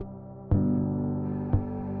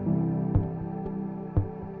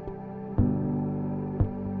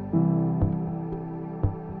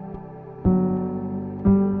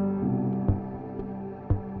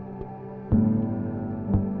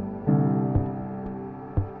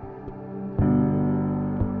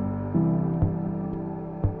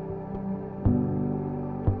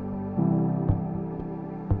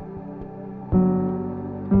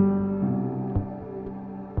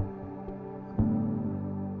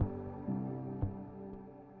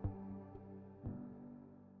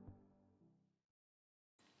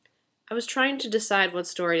 I was trying to decide what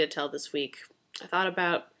story to tell this week. I thought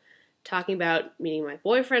about talking about meeting my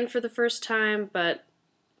boyfriend for the first time, but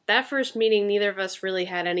that first meeting, neither of us really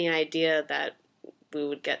had any idea that we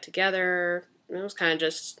would get together. It was kind of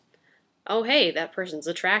just, oh, hey, that person's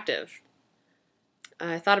attractive.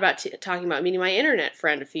 I thought about talking about meeting my internet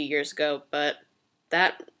friend a few years ago, but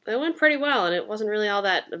that went pretty well, and it wasn't really all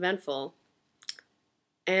that eventful.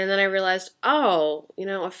 And then I realized, oh,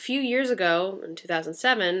 a few years ago, in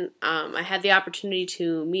 2007, I had the opportunity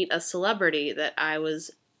to meet a celebrity that I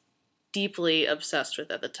was deeply obsessed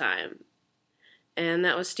with at the time. And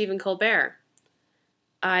that was Stephen Colbert.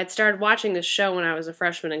 I'd started watching this show when I was a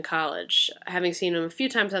freshman in college, having seen him a few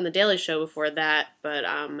times on The Daily Show before that, but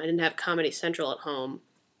I didn't have Comedy Central at home.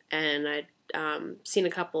 And I'd seen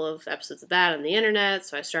a couple of episodes of that on the internet,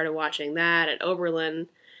 so I started watching that at Oberlin.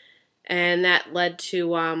 And that led to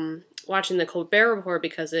watching the Colbert Report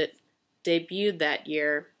because it debuted that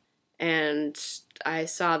year. And I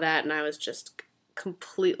saw that and I was just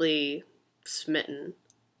completely smitten.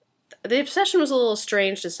 The obsession was a little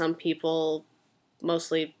strange to some people,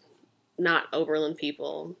 mostly not Oberlin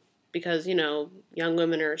people, because, young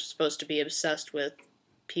women are supposed to be obsessed with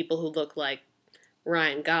people who look like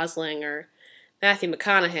Ryan Gosling or Matthew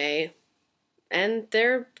McConaughey, and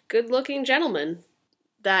they're good-looking gentlemen.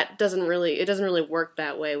 It doesn't really work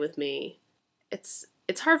that way with me. It's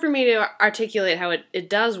hard for me to articulate how it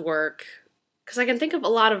does work, because I can think of a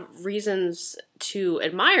lot of reasons to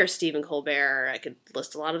admire Stephen Colbert. I could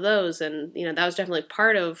list a lot of those, and, that was definitely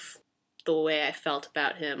part of the way I felt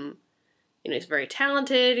about him. He's very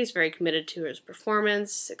talented, he's very committed to his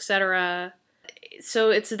performance, etc.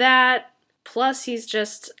 So it's that, plus he's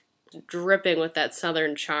just dripping with that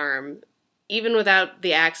southern charm, even without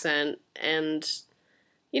the accent, and,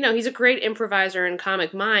 he's a great improviser and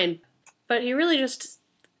comic mind, but he really just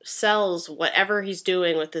sells whatever he's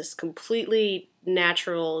doing with this completely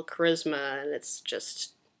natural charisma, and it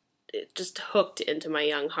just hooked into my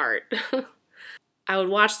young heart. I would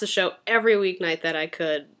watch the show every weeknight that I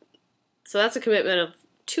could. So that's a commitment of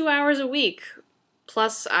 2 hours a week.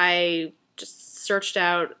 Plus, I just searched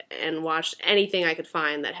out and watched anything I could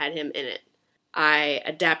find that had him in it. I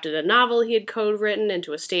adapted a novel he had co-written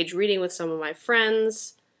into a stage reading with some of my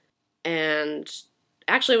friends. And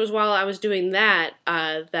actually, it was while I was doing that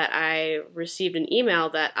that I received an email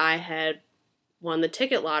that I had won the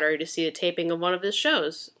ticket lottery to see a taping of one of his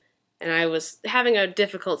shows. And I was having a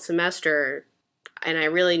difficult semester, and I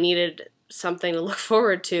really needed something to look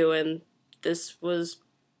forward to, and this was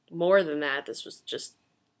more than that. This was just,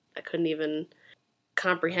 I couldn't even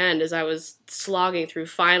comprehend. As I was slogging through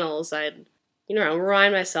finals, I'd,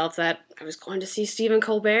 remind myself that I was going to see Stephen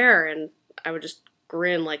Colbert, and I would just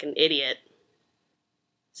grin like an idiot.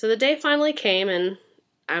 So the day finally came, and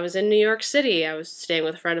I was in New York City. I was staying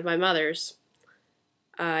with a friend of my mother's.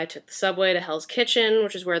 I took the subway to Hell's Kitchen,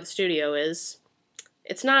 which is where the studio is.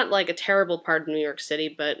 It's not like a terrible part of New York City,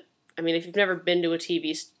 but, if you've never been to a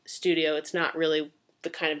TV studio, it's not really the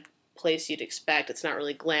kind of place you'd expect. It's not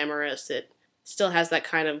really glamorous. It still has that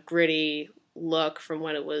kind of gritty look from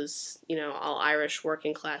when it was, all Irish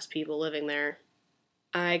working class people living there.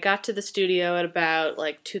 I got to the studio at about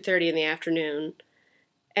 2:30 in the afternoon,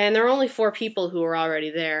 and there were only 4 people who were already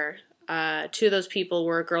there. 2 of those people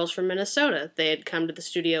were girls from Minnesota. They had come to the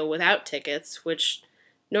studio without tickets, which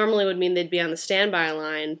normally would mean they'd be on the standby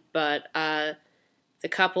line, but the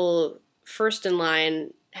couple first in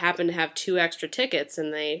line happened to have 2 extra tickets,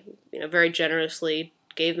 and they, very generously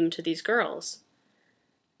gave them to these girls.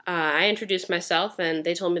 I introduced myself, and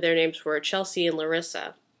they told me their names were Chelsea and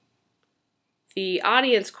Larissa. The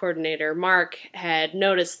audience coordinator, Mark, had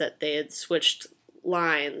noticed that they had switched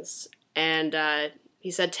lines, and he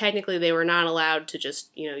said technically they were not allowed to just,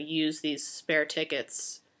 use these spare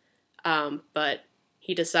tickets, but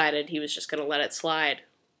he decided he was just going to let it slide.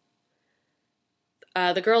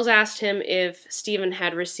 The girls asked him if Stephen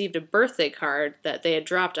had received a birthday card that they had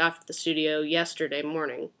dropped off at the studio yesterday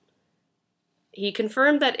morning. He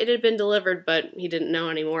confirmed that it had been delivered, but he didn't know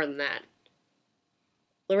any more than that.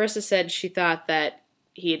 Larissa said she thought that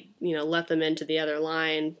he had, let them into the other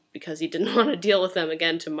line because he didn't want to deal with them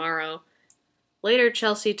again tomorrow. Later,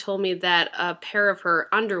 Chelsea told me that a pair of her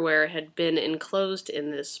underwear had been enclosed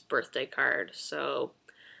in this birthday card, so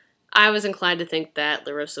I was inclined to think that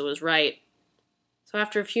Larissa was right. So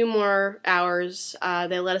after a few more hours,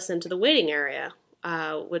 they let us into the waiting area,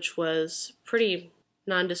 which was pretty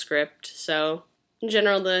nondescript. So in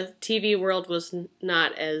general, the TV world was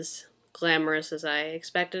not as glamorous as I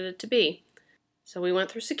expected it to be. So we went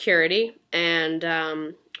through security,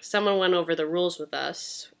 and someone went over the rules with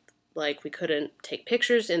us. Like, we couldn't take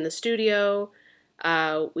pictures in the studio.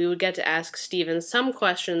 We would get to ask Stephen some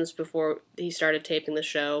questions before he started taping the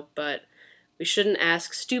show, but we shouldn't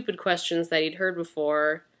ask stupid questions that he'd heard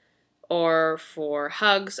before, or for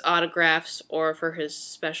hugs, autographs, or for his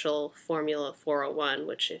special Formula 401,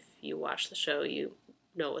 which if you watch the show, you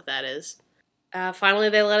know what that is. Finally,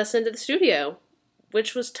 they let us into the studio,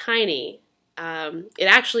 which was tiny. It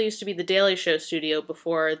actually used to be the Daily Show studio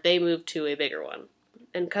before they moved to a bigger one.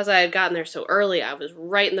 And because I had gotten there so early, I was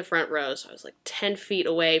right in the front row, so I was like 10 feet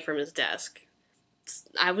away from his desk.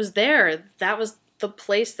 I was there. That was the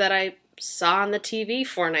place that I saw on the TV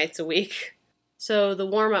 4 nights a week. So the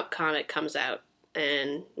warm-up comic comes out,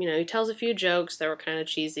 and, he tells a few jokes that were kind of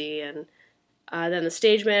cheesy, and then the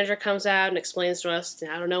stage manager comes out and explains to us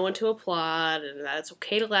how to know when to applaud, and that it's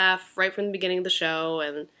okay to laugh right from the beginning of the show,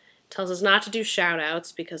 and tells us not to do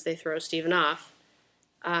shout-outs because they throw Steven off.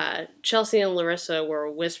 Chelsea and Larissa were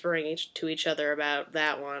whispering to each other about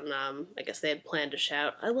that one. I guess they had planned to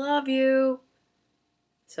shout, "I love you."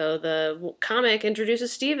 So the comic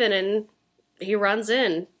introduces Steven, and he runs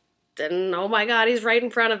in. And oh my god, he's right in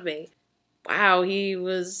front of me. Wow, he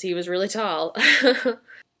was really tall.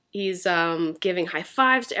 He's giving high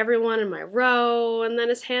fives to everyone in my row, and then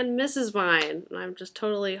his hand misses mine, and I'm just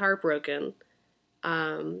totally heartbroken.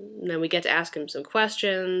 And then we get to ask him some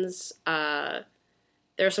questions.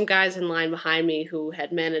 There are some guys in line behind me who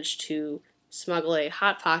had managed to smuggle a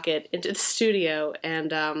Hot Pocket into the studio,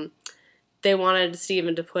 and they wanted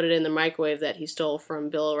Steven to put it in the microwave that he stole from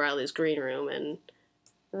Bill O'Reilly's green room, and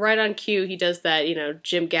right on cue he does that,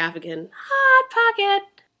 Jim Gaffigan, Hot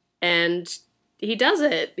Pocket, and he does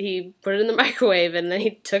it. He put it in the microwave, and then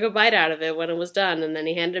he took a bite out of it when it was done, and then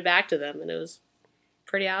he handed it back to them, and it was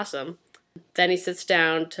pretty awesome. Then he sits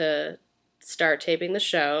down to start taping the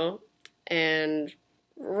show, and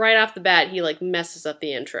right off the bat, he, messes up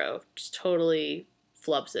the intro. Just totally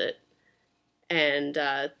flubs it. And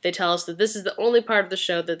they tell us that this is the only part of the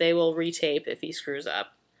show that they will retape if he screws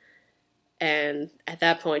up. And at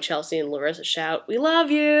that point, Chelsea and Larissa shout, "We love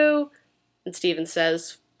you!" And Steven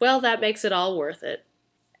says, "Well, that makes it all worth it."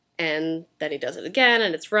 And then he does it again,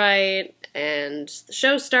 and it's right. And the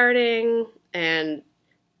show's starting, and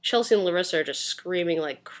Chelsea and Larissa are just screaming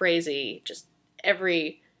like crazy, just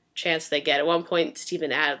every chance they get. At one point,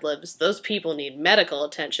 Steven ad-libs, "Those people need medical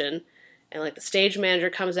attention." And, the stage manager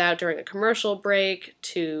comes out during a commercial break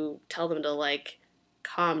to tell them to,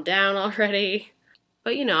 calm down already.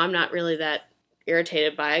 But, I'm not really that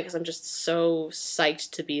irritated by it because I'm just so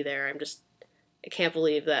psyched to be there. I can't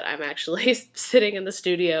believe that I'm actually sitting in the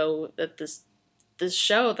studio at this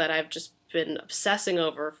show that I've just been obsessing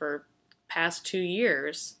over for past 2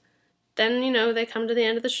 years. Then, they come to the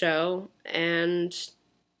end of the show, and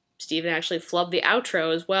Steven actually flubbed the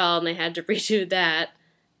outro as well, and they had to redo that.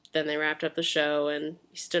 Then they wrapped up the show, and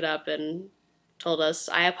he stood up and told us,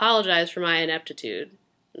 "I apologize for my ineptitude."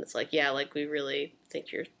 And it's yeah, we really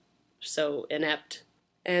think you're so inept.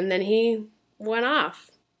 And then he went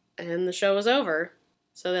off, and the show was over.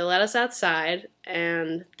 So they let us outside,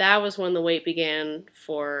 and that was when the wait began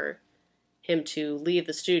for him to leave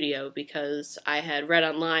the studio, because I had read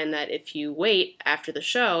online that if you wait after the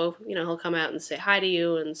show, he'll come out and say hi to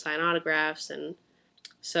you and sign autographs, and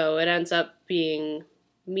so it ends up being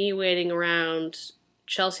me waiting around,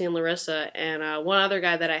 Chelsea and Larissa, and one other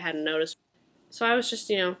guy that I hadn't noticed. So I was just,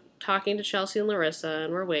 talking to Chelsea and Larissa,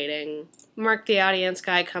 and we're waiting. Mark, the audience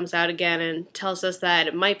guy, comes out again and tells us that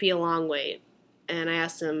it might be a long wait. And I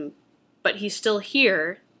asked him, "But he's still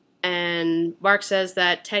here?" And Mark says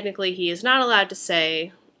that technically he is not allowed to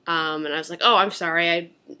say, and I was like, "Oh, I'm sorry,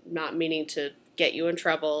 I'm not meaning to get you in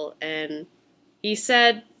trouble." And he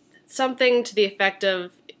said something to the effect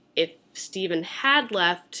of, if Steven had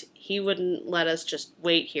left, he wouldn't let us just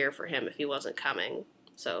wait here for him if he wasn't coming.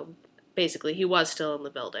 So basically, he was still in the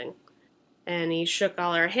building. And he shook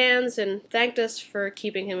all our hands and thanked us for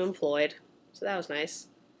keeping him employed. So that was nice.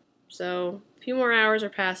 So a few more hours are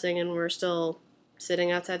passing, and we're still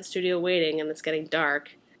sitting outside the studio waiting, and it's getting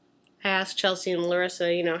dark. I asked Chelsea and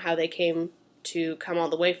Larissa, how they came to come all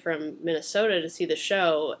the way from Minnesota to see the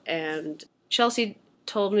show, and Chelsea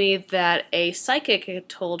told me that a psychic had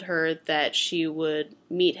told her that she would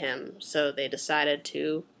meet him, so they decided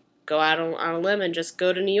to go out on a limb and just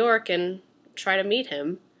go to New York and try to meet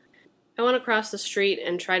him. I went across the street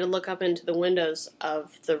and tried to look up into the windows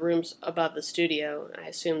of the rooms above the studio. I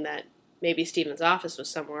assumed that maybe Steven's office was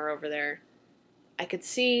somewhere over there. I could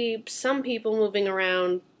see some people moving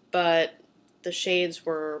around, but the shades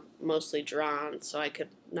were mostly drawn, so I could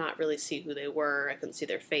not really see who they were. I couldn't see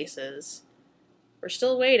their faces. We're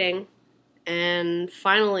still waiting, and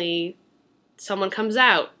finally someone comes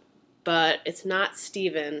out, but it's not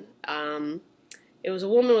Steven. It was a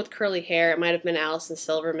woman with curly hair. It might have been Allison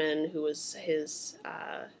Silverman, who was his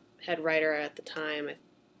head writer at the time.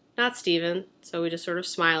 Not Steven, so we just sort of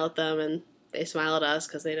smile at them, and they smile at us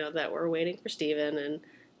because they know that we're waiting for Steven, and,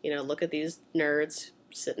 look at these nerds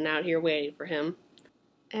sitting out here waiting for him.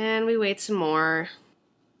 And we wait some more,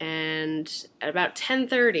 and at about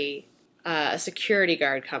 10:30, a security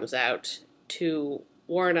guard comes out to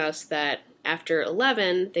warn us that after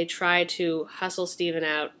 11, they try to hustle Steven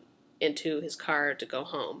out into his car to go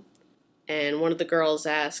home. And one of the girls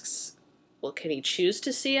asks, well, can he choose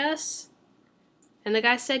to see us? And the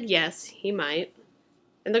guy said yes, he might.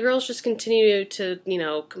 And the girls just continue to,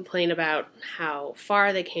 complain about how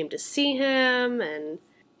far they came to see him and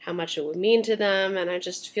how much it would mean to them. And I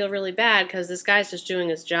just feel really bad because this guy's just doing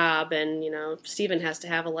his job and, Steven has to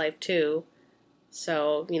have a life too.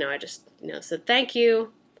 So, I just, said thank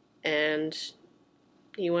you. And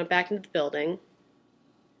he went back into the building.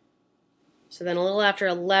 So then a little after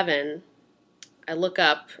 11, I look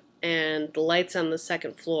up and the lights on the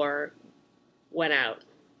second floor went out.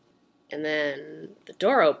 And then the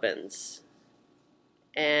door opens.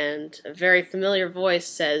 And a very familiar voice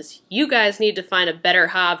says, you guys need to find a better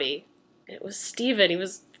hobby. It was Steven. He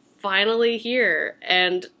was finally here.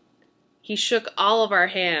 And he shook all of our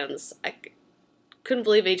hands. I couldn't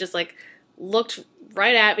believe it. He just, looked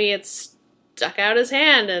right at me and stuck out his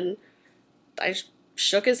hand. And I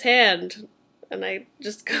shook his hand. And I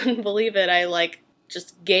just couldn't believe it. I,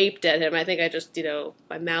 just gaped at him. I think I just,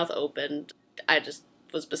 my mouth opened. I just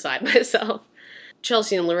was beside myself.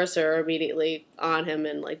 Chelsea and Larissa are immediately on him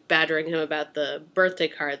and, badgering him about the birthday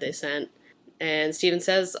card they sent. And Steven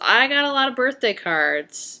says, I got a lot of birthday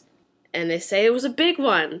cards. And they say it was a big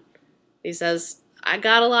one. He says, I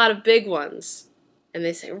got a lot of big ones. And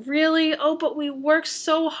they say, really? Oh, but we worked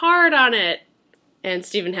so hard on it. And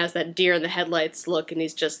Steven has that deer in the headlights look, and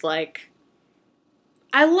he's just like,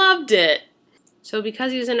 I loved it. So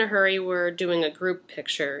because he's in a hurry, we're doing a group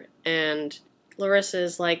picture, and Larissa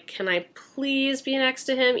is like, can I please be next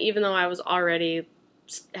to him? Even though I was already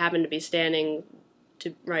happened to be standing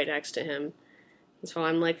right next to him. And so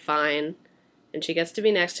I'm like, fine. And she gets to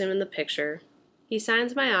be next to him in the picture. He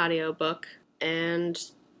signs my audiobook, and,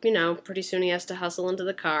 pretty soon he has to hustle into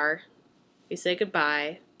the car. We say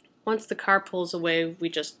goodbye. Once the car pulls away, we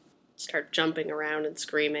just start jumping around and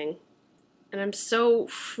screaming. And I'm so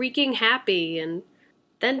freaking happy. And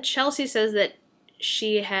then Chelsea says that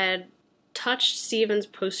she had touched Steven's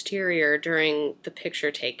posterior during the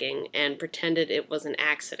picture taking and pretended it was an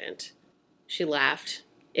accident. She laughed.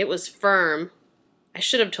 It was firm. I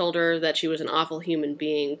should have told her that she was an awful human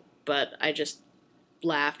being, but I just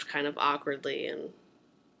laughed kind of awkwardly. And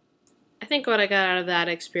I think what I got out of that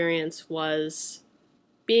experience was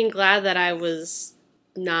being glad that I was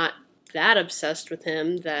not that obsessed with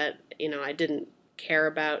him, that, I didn't care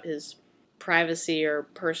about his privacy or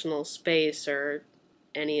personal space or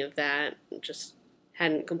any of that. Just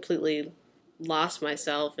hadn't completely lost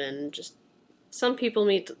myself. And just some people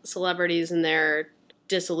meet celebrities and they're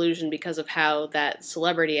disillusioned because of how that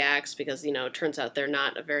celebrity acts, because, it turns out they're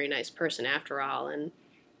not a very nice person after all. And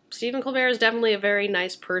Stephen Colbert is definitely a very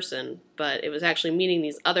nice person, but it was actually meeting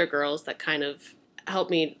these other girls that kind of helped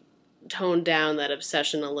me tone down that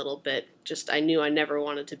obsession a little bit. Just, I knew I never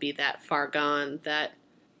wanted to be that far gone, that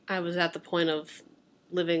I was at the point of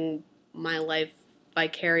living my life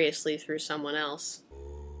vicariously through someone else.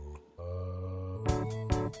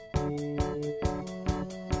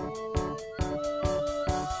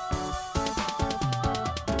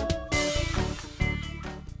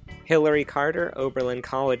 Hillary Carter, Oberlin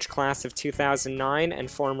College class of 2009 and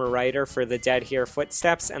former writer for The Dead Hear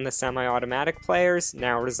Footsteps and the Semi-Automatic Players,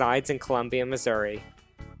 now resides in Columbia, Missouri.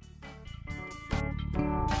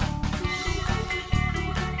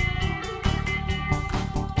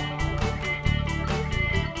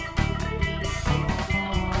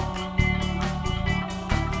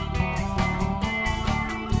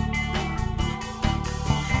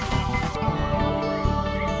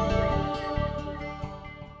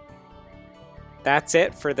 That's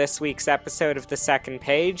it for this week's episode of The Second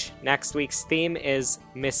Page. Next week's theme is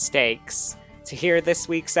mistakes. To hear this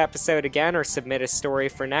week's episode again or submit a story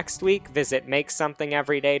for next week, visit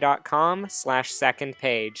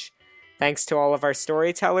makesomethинgeveryday.com/secondpage. Thanks to all of our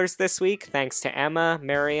storytellers this week. Thanks to Emma,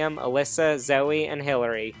 Miriam, Alyssa, Zoe, and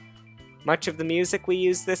Hillary. Much of the music we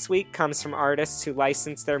use this week comes from artists who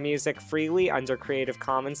license their music freely under Creative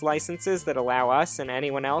Commons licenses that allow us and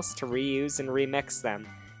anyone else to reuse and remix them.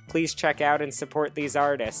 Please check out and support these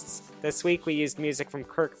artists. This week we used music from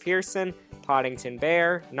Kirk Pearson, Poddington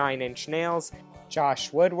Bear, Nine Inch Nails,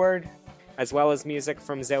 Josh Woodward, as well as music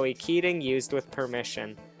from Zoe Keating used with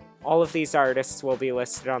permission. All of these artists will be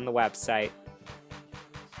listed on the website.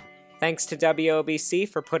 Thanks to WOBC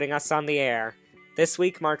for putting us on the air. This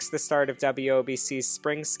week marks the start of WOBC's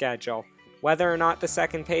spring schedule. Whether or not The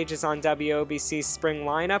Second Page is on WOBC's spring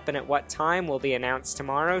lineup and at what time will be announced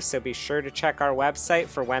tomorrow, so be sure to check our website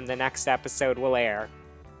for when the next episode will air.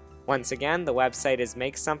 Once again, the website is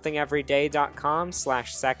makesomething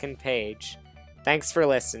everyday.com/secondpage. Thanks for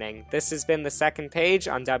listening. This has been The Second Page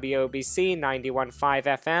on WOBC 91.5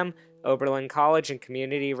 FM, Oberlin College and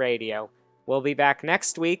Community Radio. We'll be back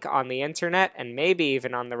next week on the internet and maybe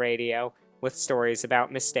even on the radio with stories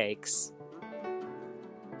about mistakes.